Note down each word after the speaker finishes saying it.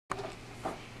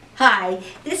Hi,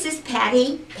 this is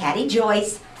Patti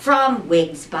Joyce from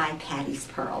Wigs by Patti's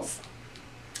Pearls.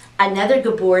 Another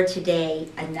Gabor today,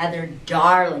 another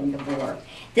darling Gabor.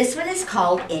 This one is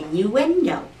called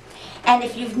Innuendo. And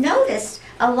if you've noticed,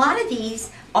 a lot of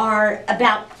these are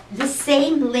about the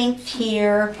same length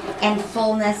here and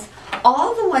fullness.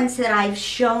 All the ones that I've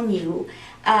shown you,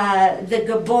 the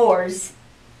Gabors,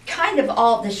 kind of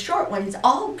all the short ones,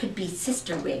 all could be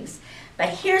sister wigs. But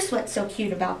here's what's so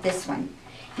cute about this one.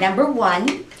 Number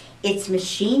one, it's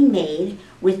machine made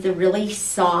with the really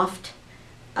soft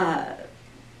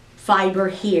fiber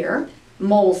here,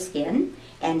 moleskin,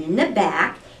 and in the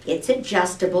back it's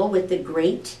adjustable with the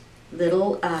great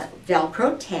little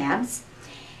Velcro tabs,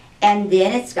 and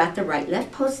then it's got the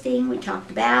right-left posting we talked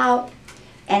about,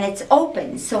 and it's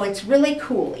open, so it's really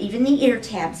cool. Even the ear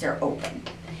tabs are open.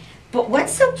 But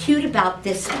what's so cute about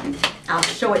this one, I'll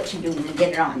show it to you when we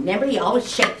get it on. Remember, you always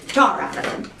shake the tar out of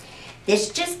them.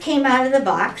 This just came out of the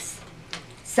box,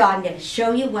 so I'm going to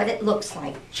show you what it looks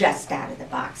like just out of the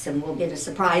box, and we'll get a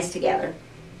surprise together.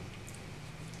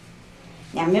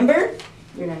 Now remember,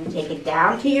 you're going to take it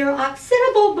down to your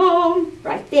occipital bone,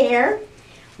 right there.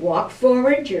 Walk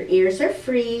forward, your ears are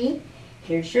free.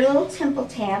 Here's your little temple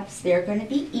taps, they're going to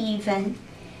be even.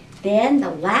 Then the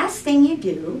last thing you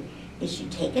do is you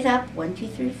take it up 1, 2,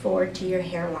 3, 4 to your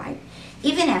hairline.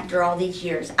 Even after all these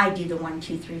years, I do the 1,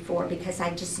 2, 3, 4 because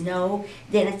I just know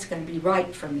then it's going to be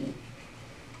right for me.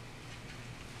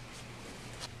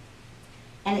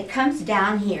 And it comes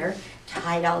down here to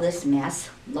hide all this mess.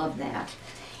 Love that.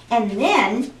 And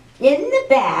then in the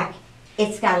back,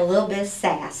 it's got a little bit of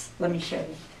sass. Let me show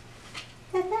you.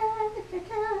 Da, da, da,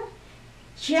 da.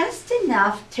 Just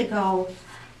enough to go,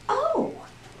 oh,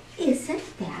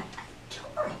 isn't that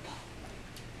adorable?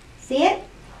 See it?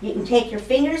 You can take your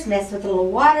fingers, mess with a little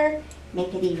water,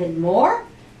 make it even more,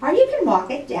 or you can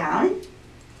walk it down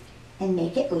and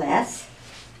make it less.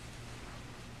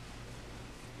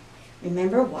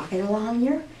 Remember, walk it along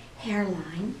your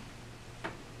hairline.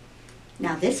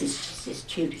 Now this is just as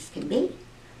cute as can be.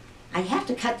 I have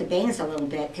to cut the bangs a little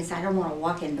bit because I don't want to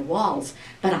walk into walls,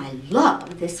 but I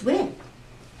love this wig.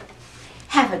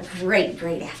 Have a great,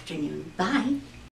 great afternoon. Bye.